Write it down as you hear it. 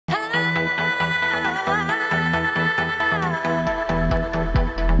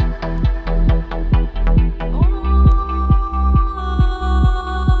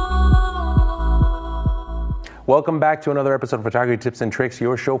Welcome back to another episode of Photography Tips and Tricks,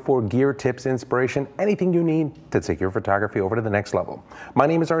 your show for gear, tips, inspiration, anything you need to take your photography over to the next level. My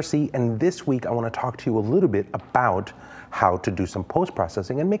name is RC, and this week I want to talk to you a little bit about how to do some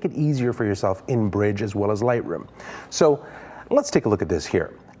post-processing and make it easier for yourself in Bridge as well as Lightroom. So let's take a look at this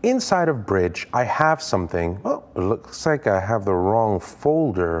here. Inside of Bridge, I have something. Oh, it looks like I have the wrong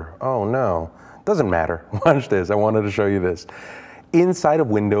folder. Oh no, doesn't matter. Watch this, I wanted to show you this. Inside of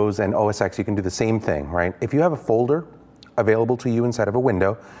Windows and OS X, you can do the same thing, right? If you have a folder available to you inside of a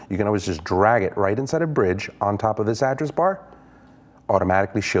window, you can always just drag it right inside of Bridge on top of this address bar,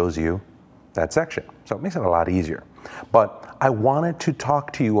 automatically shows you that section. So it makes it a lot easier. But I wanted to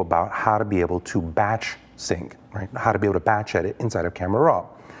talk to you about how to be able to batch sync, right? How to be able to batch edit inside of Camera Raw.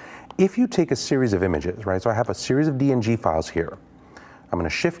 If you take a series of images, right? So I have a series of DNG files here. I'm gonna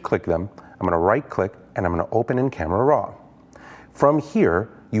shift click them, I'm gonna right click, and I'm gonna open in Camera Raw. From here,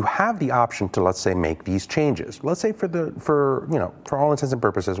 you have the option to, let's say, make these changes. Let's say for all intents and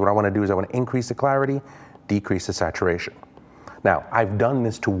purposes, what I want to do is I want to increase the clarity, decrease the saturation. Now, I've done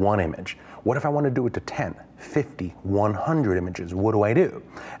this to one image. What if I want to do it to 10, 50, 100 images? What do I do?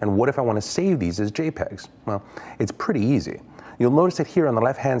 And what if I want to save these as JPEGs? Well, it's pretty easy. You'll notice that here on the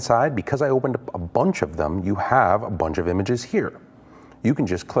left-hand side, because I opened up a bunch of them, you have a bunch of images here. You can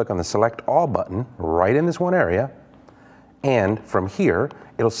just click on the Select All button right in this one area, and from here,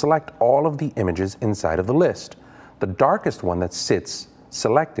 it'll select all of the images inside of the list. The darkest one that sits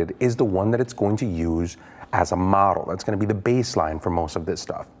selected is the one that it's going to use as a model. That's going to be the baseline for most of this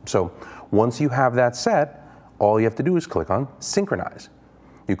stuff. So once you have that set, all you have to do is click on Synchronize.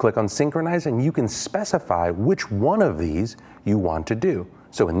 You click on Synchronize and you can specify which one of these you want to do.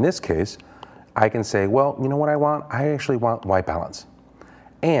 So in this case, I can say, well, you know what I want? I actually want white balance.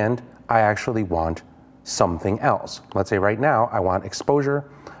 And I actually want something else. Let's say right now I want exposure,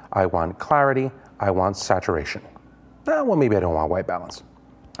 I want clarity, I want saturation. Well, maybe I don't want white balance.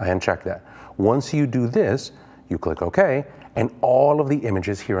 I uncheck that. Once you do this, you click OK, and all of the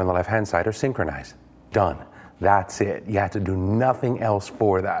images here on the left-hand side are synchronized. Done. That's it. You have to do nothing else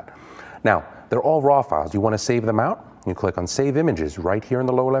for that. Now, they're all raw files. You want to save them out? You click on Save Images right here in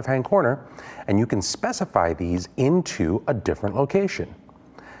the lower left-hand corner, and you can specify these into a different location.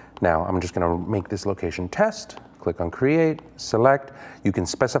 Now, I'm just going to make this location test, click on Create, select. You can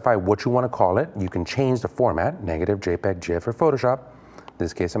specify what you want to call it. You can change the format, negative, JPEG, GIF, or Photoshop. In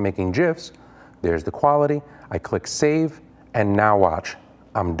this case, I'm making GIFs. There's the quality. I click Save, and now watch,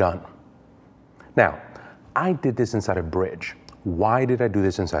 I'm done. Now, I did this inside of Bridge. Why did I do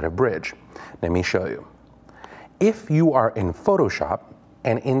this inside of Bridge? Let me show you. If you are in Photoshop,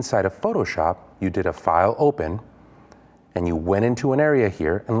 and inside of Photoshop, you did a file open, and you went into an area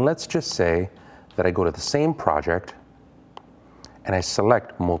here, and let's just say that I go to the same project and I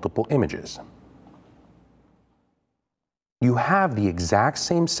select multiple images. You have the exact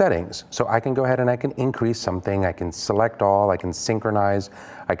same settings, so I can go ahead and I can increase something, I can select all, I can synchronize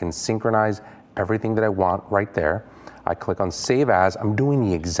everything that I want right there. I click on Save As, I'm doing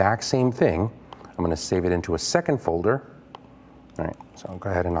the exact same thing. I'm going to save it into a second folder. All right, so I'll go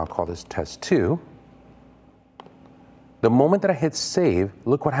ahead and I'll call this Test 2. The moment that I hit save,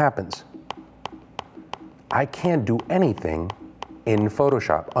 look what happens. I can't do anything in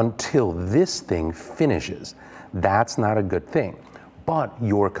Photoshop until this thing finishes. That's not a good thing. But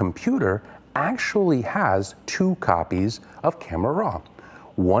your computer actually has two copies of Camera Raw.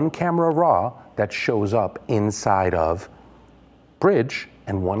 One Camera Raw that shows up inside of Bridge,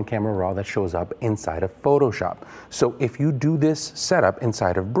 and one Camera Raw that shows up inside of Photoshop. So if you do this setup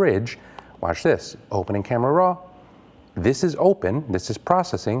inside of Bridge, watch this, opening Camera Raw, this is open, this is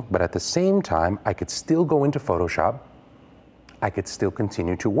processing, but at the same time, I could still go into Photoshop, I could still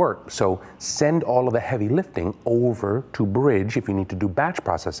continue to work. So send all of the heavy lifting over to Bridge if you need to do batch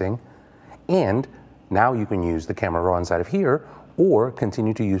processing, and now you can use the Camera Raw inside of here, or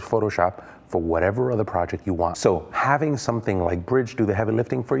continue to use Photoshop for whatever other project you want. So having something like Bridge do the heavy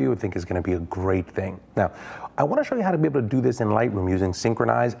lifting for you, I think is gonna be a great thing. Now, I wanna show you how to be able to do this in Lightroom using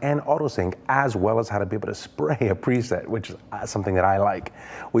Synchronize and AutoSync, as well as how to be able to spray a preset, which is something that I like.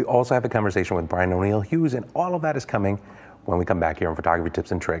 We also have a conversation with Brian O'Neill Hughes, and all of that is coming when we come back here on Photography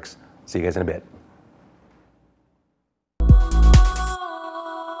Tips and Tricks. See you guys in a bit.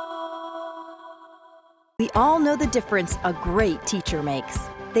 We all know the difference a great teacher makes.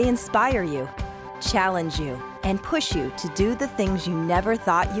 They inspire you, challenge you, and push you to do the things you never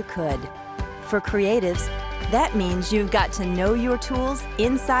thought you could. For creatives, that means you've got to know your tools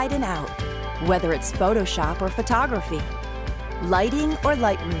inside and out, whether it's Photoshop or photography, lighting or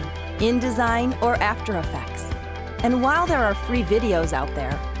Lightroom, InDesign or After Effects. And while there are free videos out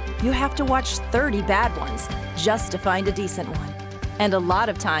there, you have to watch 30 bad ones just to find a decent one. And a lot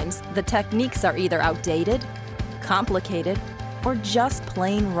of times, the techniques are either outdated, complicated, or just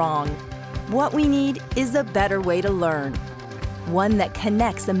plain wrong. What we need is a better way to learn. One that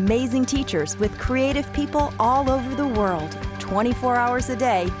connects amazing teachers with creative people all over the world, 24 hours a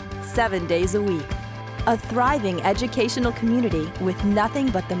day, 7 days a week. A thriving educational community with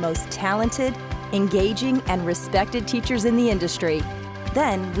nothing but the most talented, engaging, and respected teachers in the industry.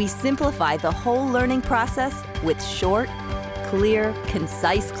 Then we simplify the whole learning process with short, clear,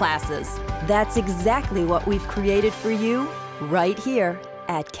 concise classes. That's exactly what we've created for you right here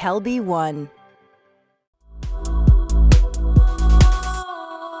at KelbyOne.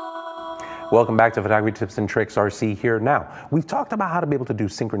 Welcome back to Photography Tips and Tricks. RC here. Now, we've talked about how to be able to do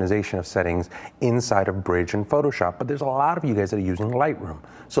synchronization of settings inside of Bridge and Photoshop, but there's a lot of you guys that are using Lightroom.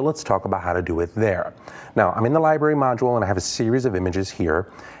 So let's talk about how to do it there. Now, I'm in the library module and I have a series of images here,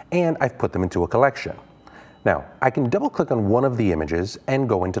 and I've put them into a collection. Now, I can double click on one of the images and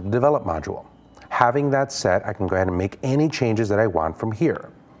go into the Develop module. Having that set, I can go ahead and make any changes that I want from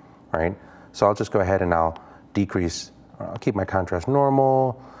here, right? So I'll just go ahead and I'll decrease, I'll keep my contrast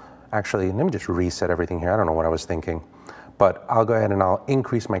normal. Actually, let me just reset everything here. I don't know what I was thinking, but I'll go ahead and I'll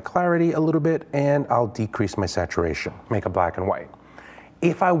increase my clarity a little bit and I'll decrease my saturation, make a black and white.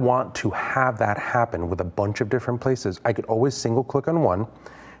 If I want to have that happen with a bunch of different places, I could always single click on one,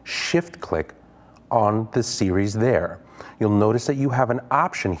 shift click on the series there. You'll notice that you have an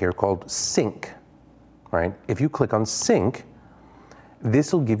option here called Sync, right? If you click on Sync,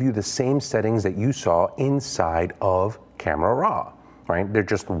 this will give you the same settings that you saw inside of Camera Raw. Right? They're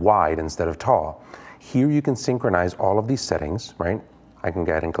just wide instead of tall. Here you can synchronize all of these settings, right? I can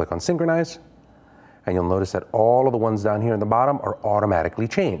go ahead and click on Synchronize, and you'll notice that all of the ones down here in the bottom are automatically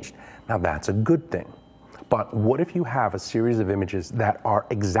changed. Now that's a good thing. But what if you have a series of images that are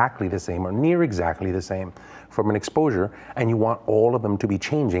exactly the same or near exactly the same from an exposure, and you want all of them to be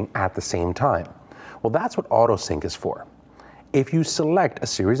changing at the same time? Well, that's what Auto Sync is for. If you select a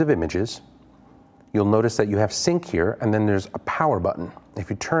series of images, you'll notice that you have sync here, and then there's a power button. If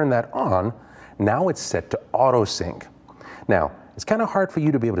you turn that on, now it's set to auto sync. Now, it's kind of hard for you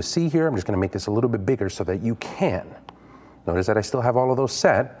to be able to see here. I'm just going to make this a little bit bigger so that you can. Notice that I still have all of those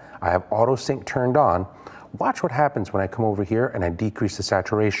set. I have auto sync turned on. Watch what happens when I come over here and I decrease the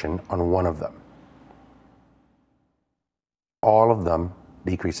saturation on one of them. All of them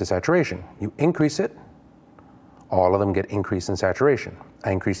decrease the saturation. You increase it, all of them get increased in saturation.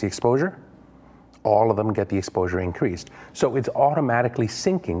 I increase the exposure, all of them get the exposure increased. So it's automatically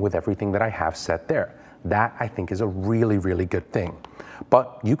syncing with everything that I have set there. That, I think, is a really, really good thing.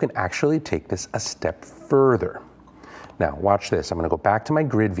 But you can actually take this a step further. Now, watch this. I'm going to go back to my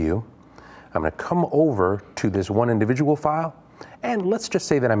grid view. I'm going to come over to this one individual file, and let's just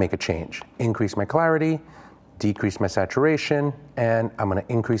say that I make a change. Increase my clarity, decrease my saturation, and I'm going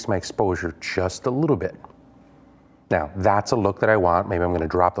to increase my exposure just a little bit. Now, that's a look that I want. Maybe I'm going to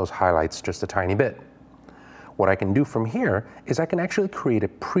drop those highlights just a tiny bit. What I can do from here is I can actually create a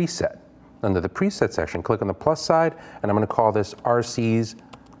preset. Under the preset section, click on the plus side, and I'm going to call this RC's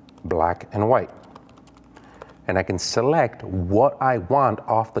Black and White. And I can select what I want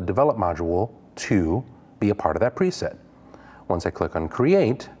off the Develop module to be a part of that preset. Once I click on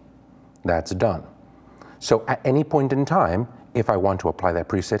Create, that's done. So at any point in time, if I want to apply that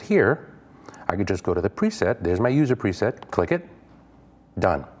preset here, I could just go to the preset, there's my user preset, click it,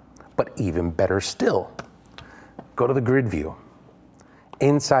 done. But even better still, go to the grid view.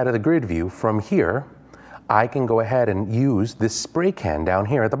 Inside of the grid view, from here, I can go ahead and use this spray can down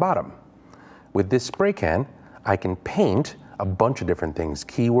here at the bottom. With this spray can, I can paint a bunch of different things: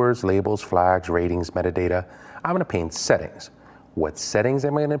 keywords, labels, flags, ratings, metadata. I'm gonna paint settings. What settings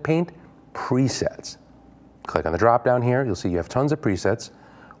am I gonna paint? Presets. Click on the drop down here, you'll see you have tons of presets.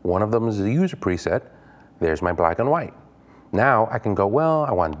 One of them is the user preset. There's my black and white. Now I can go, well,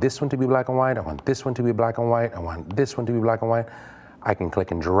 I want this one to be black and white. I want this one to be black and white. I want this one to be black and white. I can click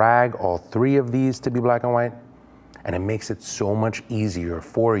and drag all three of these to be black and white, and it makes it so much easier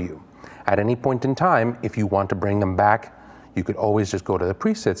for you. At any point in time, if you want to bring them back, you could always just go to the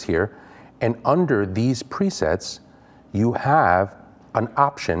presets here, and under these presets, you have an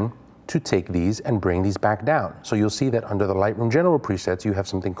option to take these and bring these back down. So you'll see that under the Lightroom General presets, you have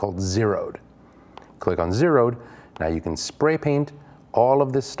something called Zeroed. Click on Zeroed. Now you can spray paint all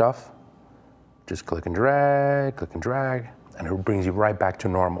of this stuff. Just click and drag, and it brings you right back to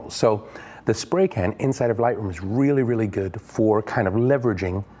normal. So the spray can inside of Lightroom is really, really good for kind of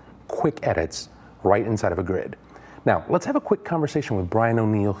leveraging quick edits right inside of a grid. Now, let's have a quick conversation with Brian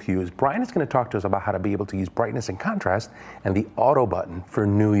O'Neill Hughes. Brian is going to talk to us about how to be able to use brightness and contrast and the auto button for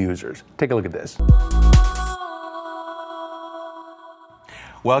new users. Take a look at this.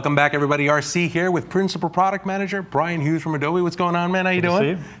 Welcome back, everybody. RC here with Principal Product Manager Brian Hughes from Adobe. What's going on, man? How you doing?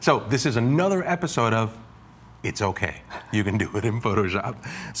 Good to see you. So this is another episode of It's Okay. You can do it in Photoshop.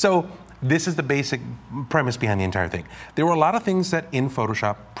 So this is the basic premise behind the entire thing. There were a lot of things that in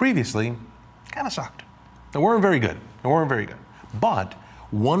Photoshop previously kind of sucked. They weren't very good. But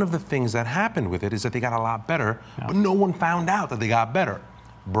one of the things that happened with it is that they got a lot better, but no one found out that they got better.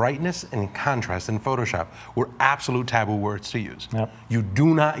 Brightness and contrast in Photoshop were absolute taboo words to use. Yep. You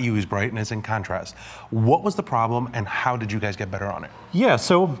do not use brightness and contrast. What was the problem and how did you guys get better on it? Yeah,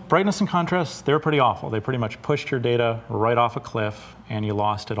 so brightness and contrast, they're pretty awful. They pretty much pushed your data right off a cliff and you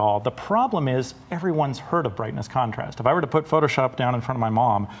lost it all. The problem is everyone's heard of brightness contrast. If I were to put Photoshop down in front of my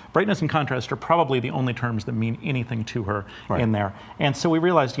mom, brightness and contrast are probably the only terms that mean anything to her in there. And so we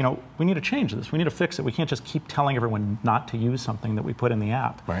realized, you know, we need to change this. We need to fix it. We can't just keep telling everyone not to use something that we put in the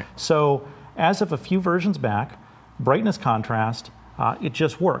app. Right. So as of a few versions back, brightness contrast, it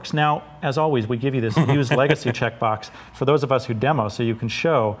just works. Now, as always, we give you this use legacy checkbox for those of us who demo so you can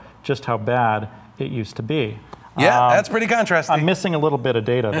show just how bad it used to be. Yeah, that's pretty contrasting. I'm missing a little bit of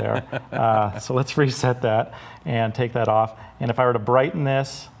data there. So let's reset that and take that off. And if I were to brighten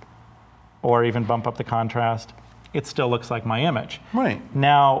this or even bump up the contrast, it still looks like my image. Right.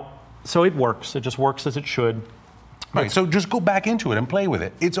 Now, so it works. It just works as it should. Right, so just go back into it and play with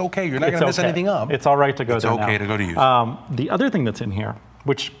it. It's okay. You're not going to miss anything up. It's all right to go there now. It's okay to go to use. The other thing that's in here,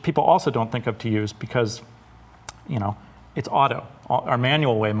 which people also don't think of to use because, you know, it's auto. Our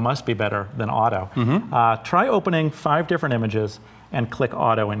manual way must be better than auto. Try opening 5 different images and click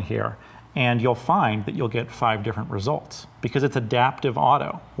auto in here. And you'll find that you'll get 5 different results because it's adaptive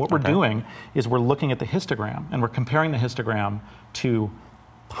auto. What we're doing is we're looking at the histogram and we're comparing the histogram to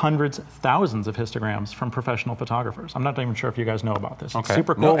hundreds, thousands of histograms from professional photographers. I'm not even sure if you guys know about this. It's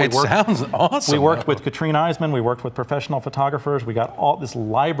super cool. No, it sounds awesome. We worked with Katrine Eisman, we worked with professional photographers, we got all this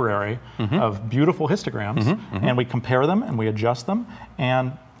library of beautiful histograms, and we compare them and we adjust them,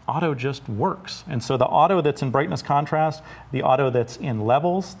 and auto just works. And so the auto that's in brightness contrast, the auto that's in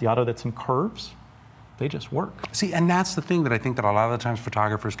levels, the auto that's in curves, they just work. See, and that's the thing that I think that a lot of the times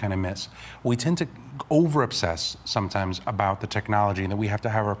photographers kind of miss. We tend to over-obsess sometimes about the technology and that we have to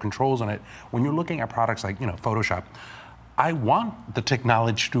have our controls on it. When you're looking at products like, you know, Photoshop, I want the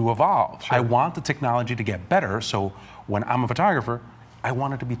technology to evolve. I want the technology to get better, so when I'm a photographer, I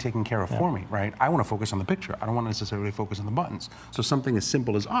want it to be taken care of for me, right? I want to focus on the picture. I don't want to necessarily focus on the buttons. So something as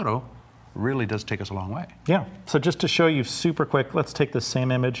simple as auto really does take us a long way. Yeah, so just to show you super quick, let's take this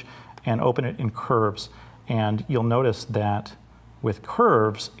same image and open it in curves. And you'll notice that with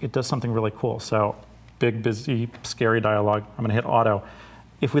curves, it does something really cool. So big, busy, scary dialogue. I'm gonna hit auto.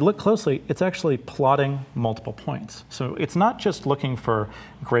 If we look closely, it's actually plotting multiple points. So it's not just looking for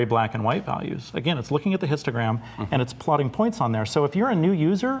gray, black, and white values. Again, it's looking at the histogram and it's plotting points on there. So if you're a new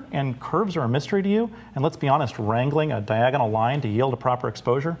user and curves are a mystery to you, and let's be honest, wrangling a diagonal line to yield a proper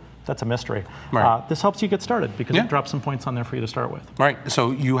exposure, that's a mystery. Right. This helps you get started because it drops some points on there for you to start with. Right, so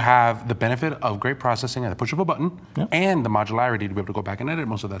you have the benefit of great processing at the push of a button and the modularity to be able to go back and edit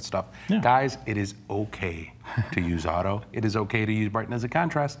most of that stuff. Guys, it is okay to use auto. It is okay to use brightness and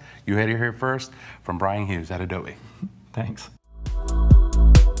contrast. You heard it here first from Brian Hughes at Adobe. Thanks.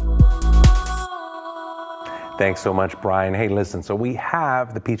 Thanks so much, Brian. Hey, listen, so we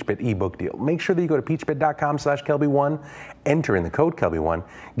have the PeachBit ebook deal. Make sure that you go to peachbit.com/KelbyOne, enter in the code KelbyOne.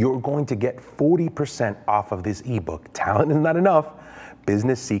 You're going to get 40% off of this ebook. Talent is not enough.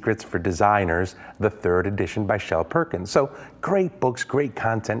 Business Secrets for Designers, the 3rd edition by Shel Perkins. So great books, great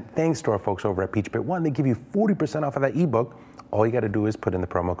content. Thanks to our folks over at PeachBit One. They give you 40% off of that ebook. All you got to do is put in the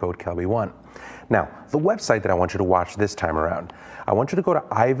promo code KelbyOne. Now, the website that I want you to watch this time around, I want you to go to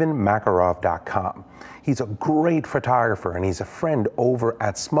ivanmakarov.com. He's a great photographer and he's a friend over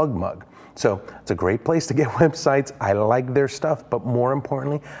at SmugMug. So it's a great place to get websites. I like their stuff, but more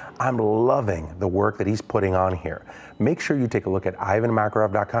importantly, I'm loving the work that he's putting on here. Make sure you take a look at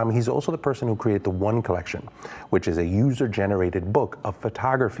ivanmakarov.com. He's also the person who created the One Collection, which is a user-generated book of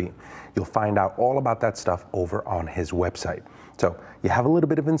photography. You'll find out all about that stuff over on his website. So you have a little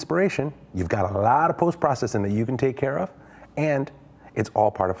bit of inspiration, you've got a lot of post-processing that you can take care of, and it's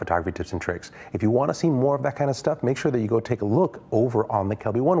all part of Photography Tips and Tricks. If you want to see more of that kind of stuff, make sure that you go take a look over on the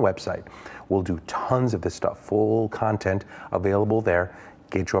KelbyOne website. We'll do tons of this stuff, full content available there,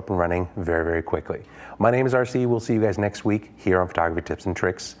 get you up and running very, very quickly. My name is RC. We'll see you guys next week here on Photography Tips and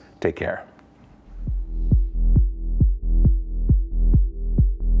Tricks. Take care.